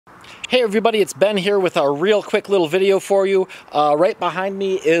Hey everybody, it's Ben here with a real quick little video for you. Right behind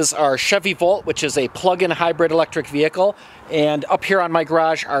me is our Chevy Volt, which is a plug-in hybrid electric vehicle. And up here on my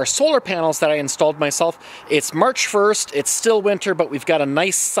garage are solar panels that I installed myself. It's March 1st, it's still winter, but we've got a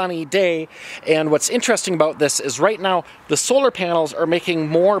nice sunny day. And what's interesting about this is right now, the solar panels are making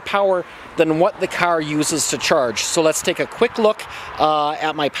more power than what the car uses to charge. So let's take a quick look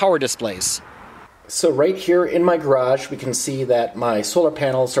at my power displays. So right here in my garage, we can see that my solar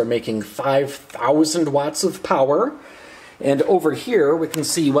panels are making 5,000 watts of power. And over here, we can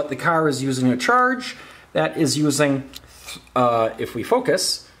see what the car is using to charge. That is using, if we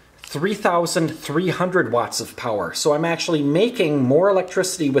focus, 3,300 watts of power. So I'm actually making more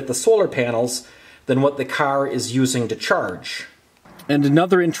electricity with the solar panels than what the car is using to charge. And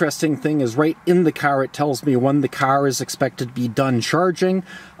another interesting thing is right in the car, it tells me when the car is expected to be done charging.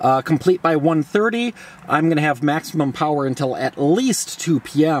 Complete by 1:30. I'm going to have maximum power until at least 2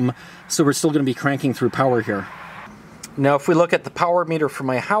 p.m. So we're still going to be cranking through power here. Now if we look at the power meter for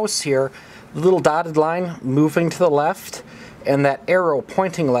my house here, the little dotted line moving to the left and that arrow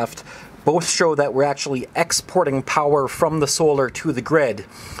pointing left both show that we're actually exporting power from the solar to the grid.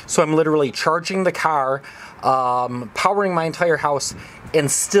 So I'm literally charging the car, powering my entire house,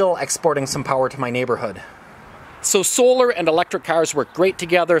 and still exporting some power to my neighborhood. So solar and electric cars work great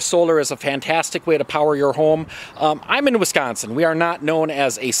together. Solar is a fantastic way to power your home. I'm in Wisconsin. We are not known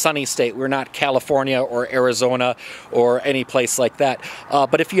as a sunny state. We're not California or Arizona or any place like that.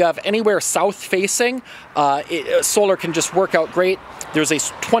 But if you have anywhere south facing, solar can just work out great. There's a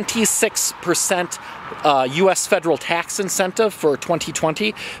 26% U.S. federal tax incentive for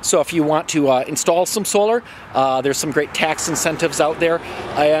 2020. So if you want to install some solar, there's some great tax incentives out there.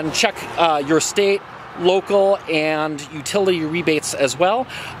 And check your state, local, and utility rebates as well.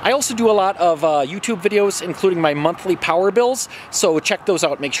 I also do a lot of YouTube videos, including my monthly power bills, so check those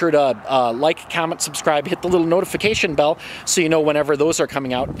out. Make sure to like, comment, subscribe, hit the little notification bell so you know whenever those are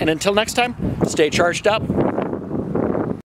coming out. And until next time, stay charged up.